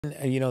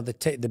You know,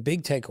 the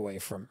big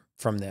takeaway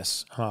from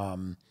this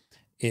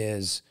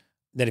is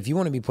that if you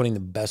want to be putting the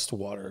best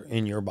water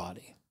in your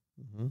body,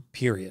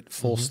 period,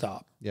 full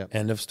stop,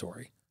 end of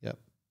story. Yep.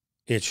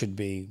 It should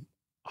be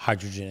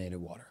hydrogenated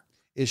water.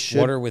 It should,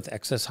 water with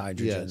excess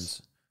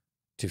hydrogens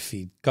to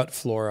feed gut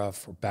flora,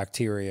 for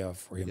bacteria,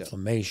 for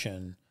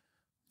inflammation,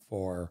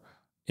 for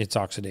its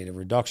oxidative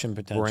reduction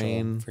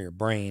potential, for your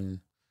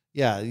brain.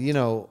 Yeah, you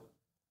know,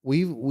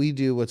 we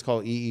do what's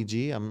called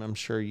EEG. I'm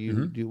sure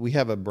you do. We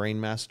have a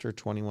BrainMaster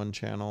 21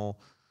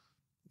 channel,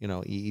 you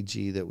know,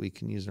 EEG that we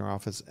can use in our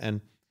office.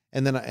 And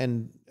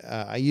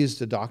I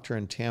used a doctor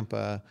in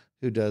Tampa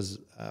who does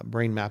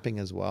brain mapping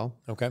as well.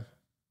 Okay.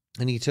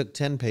 And he took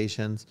 10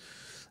 patients,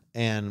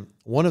 and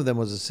one of them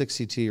was a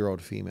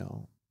 62-year-old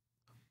female.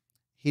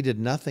 He did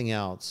nothing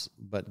else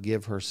but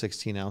give her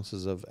 16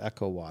 ounces of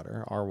Echo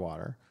water, our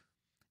water.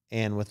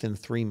 And within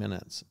 3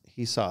 minutes,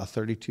 he saw a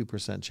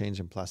 32% change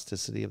in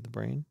plasticity of the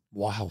brain.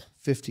 Wow.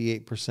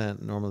 58%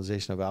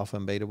 normalization of alpha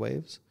and beta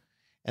waves.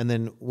 And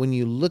then when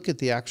you look at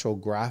the actual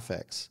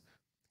graphics,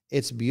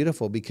 it's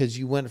beautiful because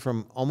you went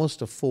from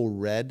almost a full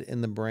red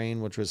in the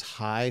brain, which was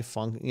high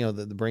function, you know,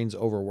 the brain's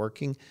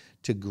overworking,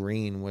 to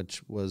green,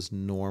 which was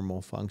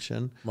normal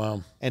function.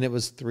 Wow. And it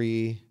was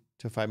 3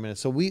 to 5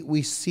 minutes. So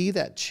we see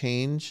that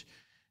change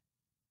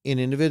in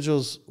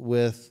individuals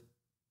with,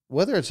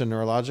 whether it's a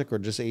neurologic or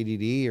just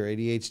ADD or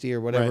ADHD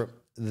or whatever,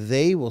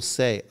 they will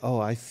say, oh,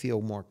 I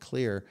feel more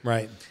clear.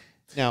 Right.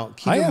 Now,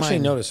 I actually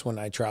notice when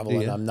I travel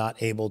and I'm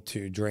not able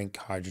to drink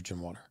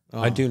hydrogen water.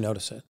 I do notice it.